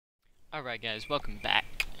Alright guys, welcome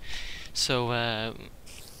back. So,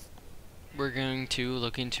 we're going to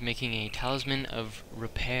look into making a Talisman of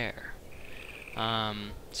Repair.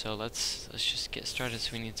 So let's just get started.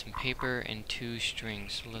 So we need some paper and 2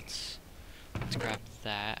 strings. So let's grab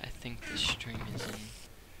that. I think the string is in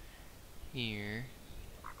here.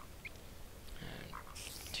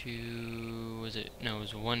 No, it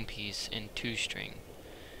was 1 piece and 2 string.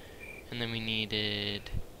 And then we needed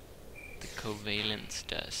the covalence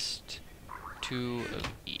dust. 2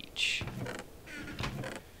 of each.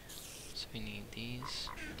 So we need these.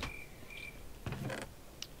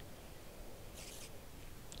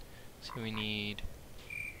 So we need...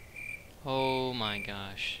 Oh my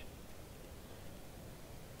gosh.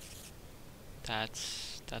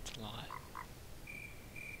 That's a lot.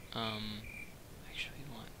 Actually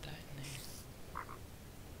want that in there.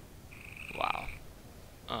 Wow.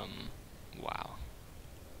 Wow.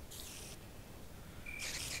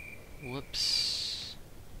 Whoops.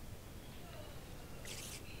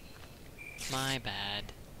 My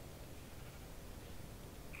bad.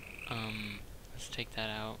 Let's take that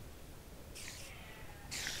out.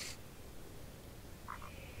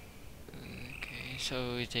 Okay,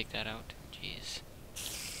 so we take that out. Jeez.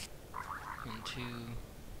 1, 2.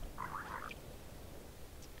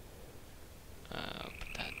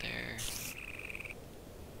 Put that there.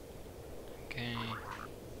 Okay.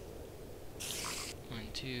 1,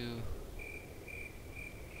 2.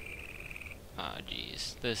 Ah,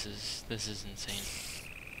 jeez. This is insane.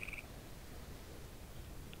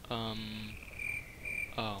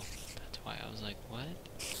 Oh, that's why I was like, what?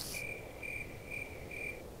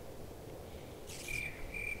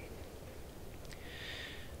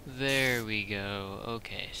 There we go.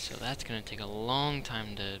 Okay, so that's gonna take a long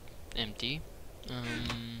time to empty.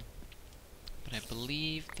 But I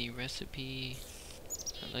believe the recipe...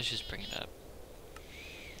 let's just bring it up.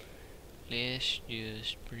 Let's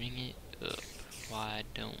just bring it up. Why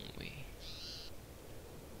don't we?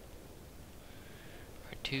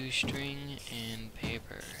 Our 2 string and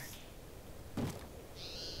paper.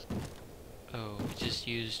 Oh, we just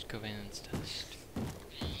used covalence dust.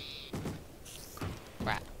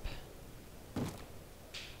 Crap.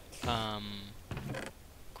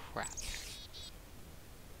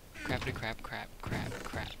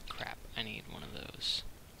 Crap. I need one of those.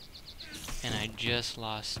 And I just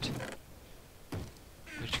lost...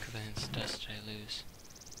 Which covalence dust did I lose?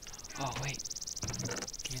 Oh, wait.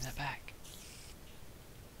 Give me that back.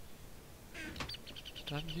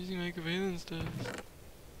 Stop using my covalence dust.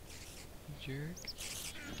 Jerk.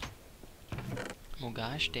 Oh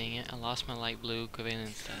gosh, dang it. I lost my light blue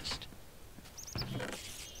covalence dust.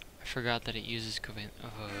 I forgot that it uses covalence.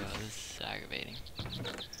 Oh, this is aggravating.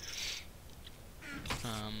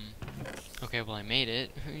 Okay, well I made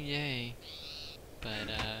it. Yay. But,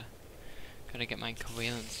 gotta get my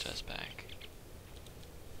covalence dust back.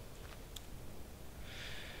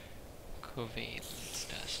 Covalence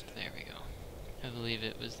dust. There we go. I believe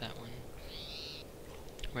it was that one.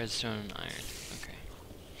 Redstone and iron. Okay.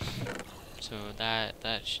 So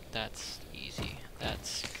that's easy.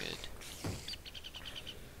 That's good.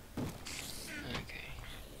 Okay.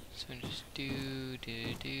 So just do.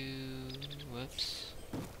 Whoops.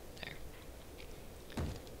 There.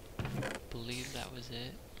 Believe that was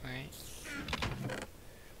it, right?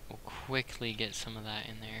 We'll quickly get some of that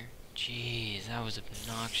in there. Jeez, that was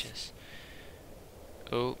obnoxious.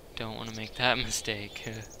 Oh, don't want to make that mistake.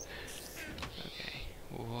 Okay.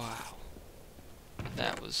 Wow.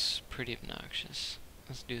 That was pretty obnoxious.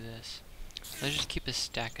 Let's do this. Let's just keep a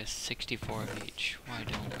stack of 64 of each. Why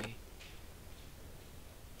don't we?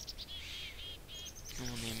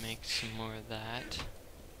 Let me make some more of that.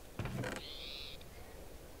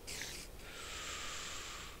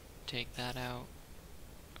 Take that out.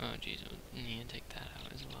 Oh jeez, we need to take that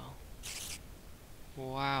out as well.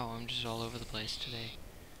 Wow, I'm just all over the place today.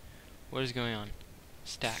 What is going on?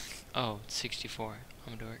 Stack. Oh, it's 64.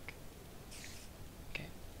 I'm a dork. Okay.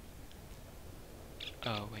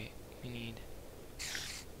 Oh, wait. We need...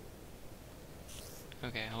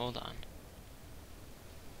 Okay, hold on.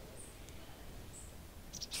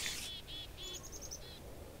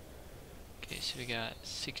 Okay, so we got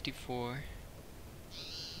 64.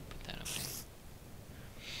 Put that away.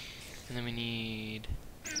 And then we need...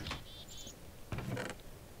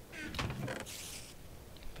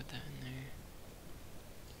 Put that in there.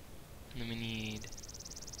 And then we need...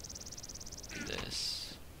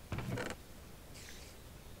 this.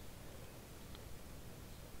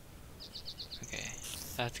 Okay,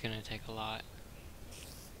 that's gonna take a lot.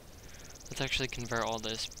 Let's actually convert all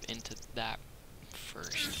this into that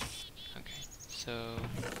first. Okay, so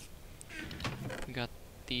we got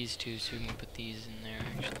these two so we can put these in there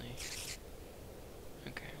actually.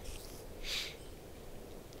 Okay.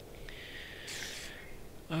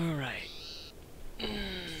 Alright.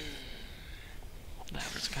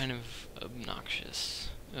 That was kind of obnoxious.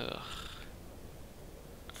 Ugh.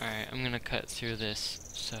 Alright, I'm gonna cut through this,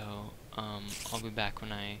 so I'll be back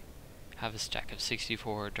when I have a stack of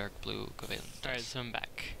 64 dark blue covalent. Alright, so I'm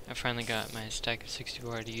back. I finally got my stack of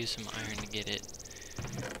 64. I had to use some iron to get it.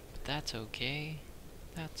 But that's okay.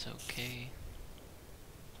 That's okay.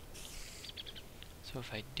 So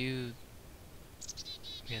if I do...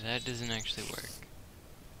 yeah, that doesn't actually work.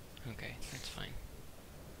 Okay, that's fine.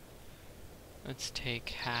 Let's take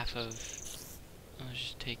half of... let's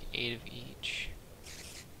just take 8 of each.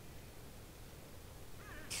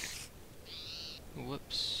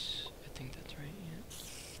 Whoops. I think that's right,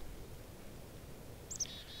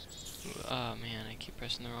 yeah. Oh man, I keep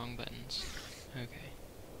pressing the wrong buttons. Okay.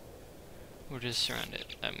 We'll just surround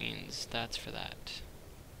it. That means that's for that.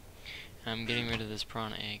 I'm getting rid of this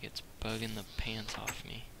piranha egg. It's bugging the pants off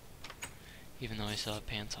me. Even though I still have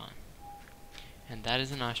pants on. And that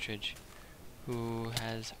is an ostrich who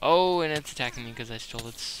has... oh, and it's attacking me because I stole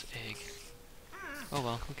its egg. Oh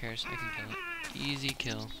well, who cares? I can kill it. Easy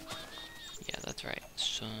kill. Yeah, that's right,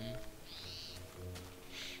 son.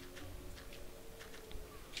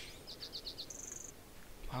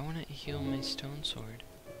 Why won't it heal my stone sword?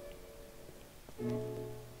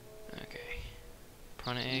 Okay.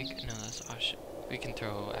 Piranha egg? No, that's ostrich. We can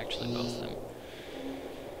throw actually both of them.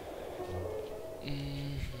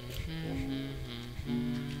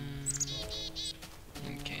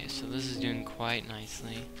 Okay, so this is doing quite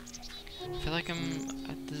nicely. I feel like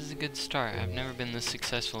this is a good start. I've never been this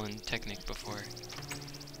successful in Technic before.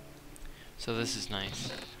 So this is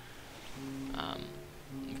nice.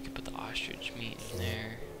 We could put the ostrich meat in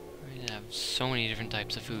there. We have so many different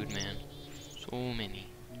types of food, man. So many.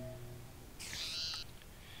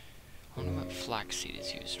 I wonder what flaxseed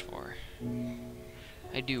is used for.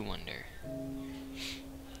 I do wonder.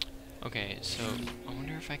 Okay, so I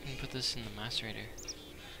wonder if I can put this in the macerator.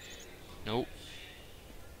 Nope.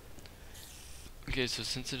 Okay, so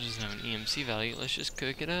since it doesn't have an EMC value, let's just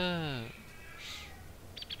cook it up.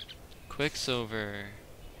 Quicksilver.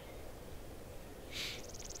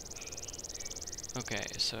 Okay,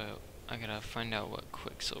 so I gotta find out what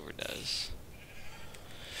Quicksilver does.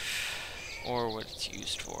 Or what it's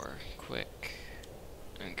used for. Quick.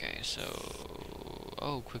 Okay, so...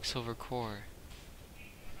 oh, Quicksilver core.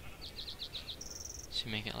 So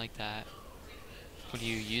you make it like that. What do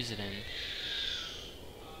you use it in?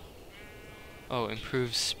 Oh,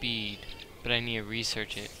 improves speed. But I need to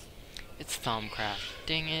research it. It's Thaumcraft.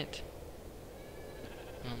 Dang it.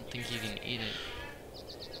 I don't think you can eat it.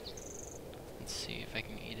 Let's see if I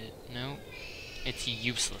can eat it. No. It's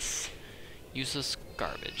useless. Useless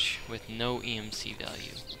garbage with no EMC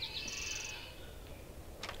value.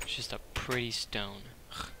 It's just a pretty stone.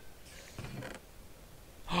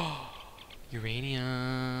 Oh, uranium,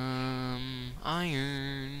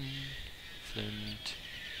 iron, flint.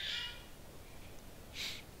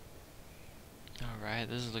 Alright,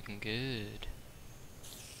 this is looking good.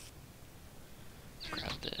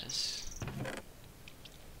 Grab this.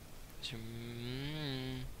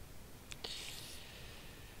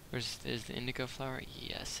 Is the indigo flower?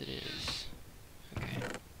 Yes, it is. Okay.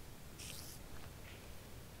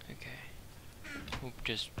 Okay. We'll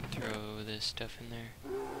just throw this stuff in there.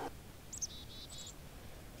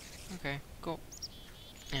 Okay, cool.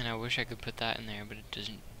 And I wish I could put that in there, but it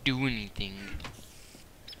doesn't do anything.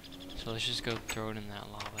 So let's just go throw it in that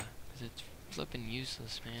lava. Because it's flipping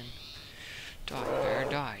useless, man. Die, bear,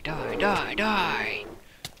 die, die, die, die!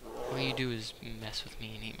 All you do is mess with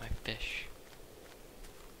me and eat my fish.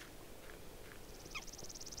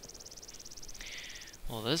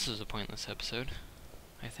 Well, this was a pointless episode,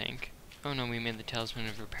 I think. Oh no, we made the Talisman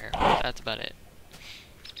of Repair. That's about it.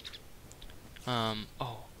 Oh,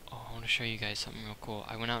 I want to show you guys something real cool.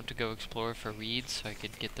 I went out to go explore for reeds so I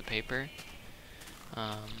could get the paper.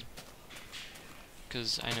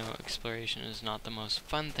 Because I know exploration is not the most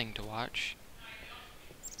fun thing to watch.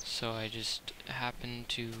 So I just happened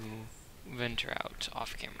to venture out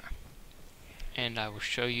off camera. And I will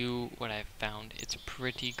show you what I found. It's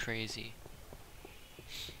pretty crazy.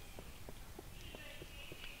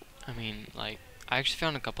 I mean, like, I actually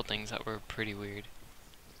found a couple things that were pretty weird.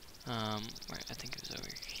 Right, I think it was over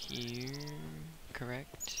here,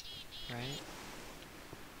 correct? Right?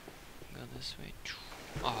 Go this way.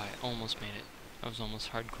 Oh, I almost made it. I was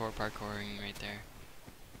almost hardcore parkouring right there.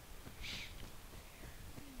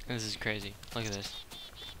 This is crazy. Look at this.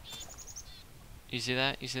 You see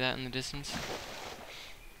that? You see that in the distance?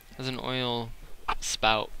 There's an oil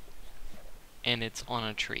spout, and it's on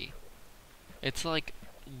a tree. It's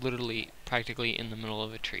literally practically in the middle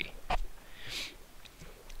of a tree.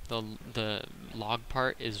 The log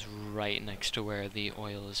part is right next to where the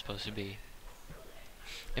oil is supposed to be.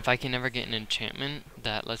 If I can ever get an enchantment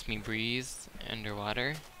that lets me breathe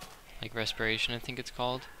underwater, like respiration I think it's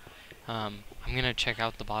called, I'm gonna check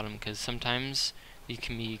out the bottom, because sometimes these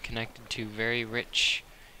can be connected to very rich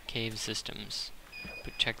cave systems.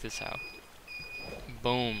 But check this out.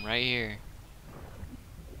 Boom, right here.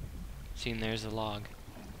 See, and there's the log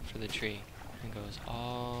for the tree. It goes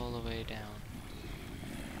all the way down.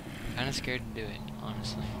 Kind of scared to do it,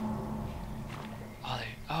 honestly. Oh,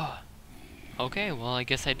 there. Oh. Okay, well, I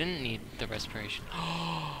guess I didn't need the respiration.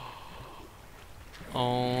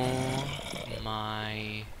 Oh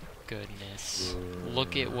my goodness.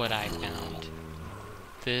 Look at what I found.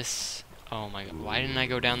 This. Oh my god. Why didn't I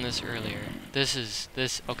go down this earlier?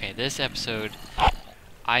 Okay, this episode,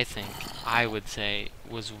 I would say,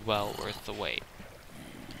 was well worth the wait.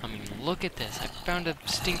 I mean, look at this. I found a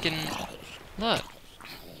stinking. Look.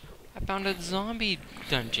 I found a zombie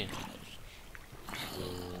dungeon.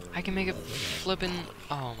 I can make a flippin'.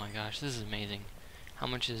 Oh my gosh, this is amazing. How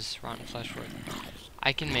much is rotten flesh worth?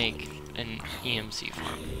 I can make an EMC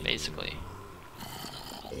farm, basically.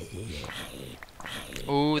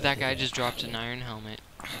 Oh, that guy just dropped an iron helmet.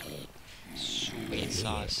 Sweet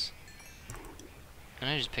sauce. And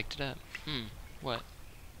I just picked it up. What?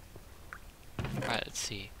 Alright, let's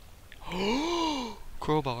see.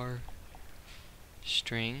 Crowbar.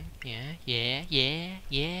 String. Yeah.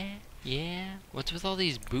 What's with all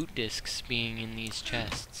these boot discs being in these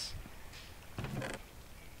chests?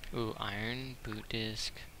 Ooh, iron, boot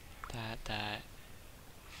disc. That.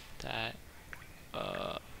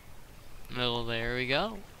 Middle, there we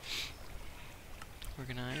go.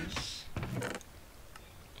 Organize.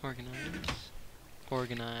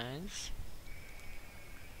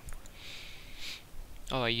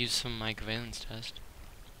 Oh, I used some microvalence test.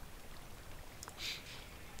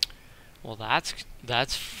 Well,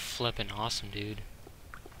 that's flippin' awesome, dude.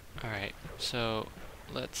 Alright, so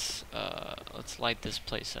let's light this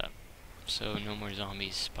place up so no more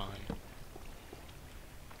zombies spawn.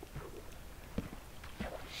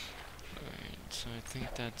 Alright, so I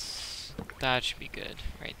think that should be good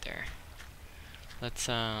right there. Let's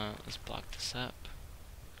block this up.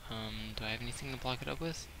 Do I have anything to block it up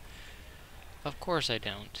with? Of course I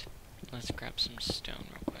don't. Let's grab some stone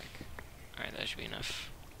real quick. Alright, that should be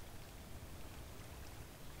enough.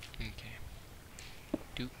 Okay.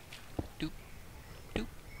 Doop.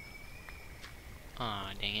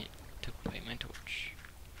 Aw, dang it. Took away my torch.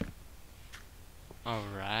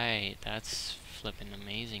 Alright, that's flippin'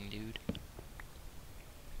 amazing, dude.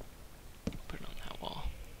 Put it on that wall.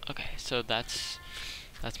 Okay, so that's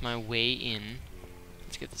my way in.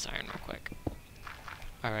 Let's get this iron real quick.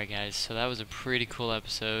 Alright guys, so that was a pretty cool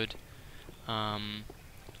episode. I'm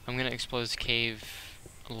gonna explore this cave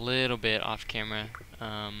a little bit off camera.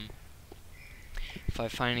 If I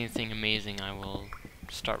find anything amazing, I will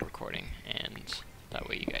start recording, and that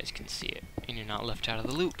way you guys can see it, and you're not left out of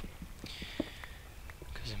the loop.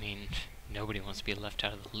 Because, I mean, nobody wants to be left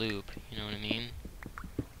out of the loop, you know what I mean?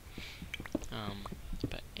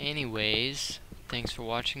 But anyways, thanks for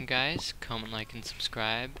watching, guys. Comment, like, and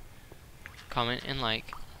subscribe. Comment and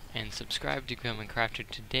like, and subscribe to become a crafter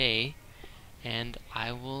today, and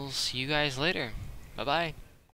I will see you guys later. Bye-bye.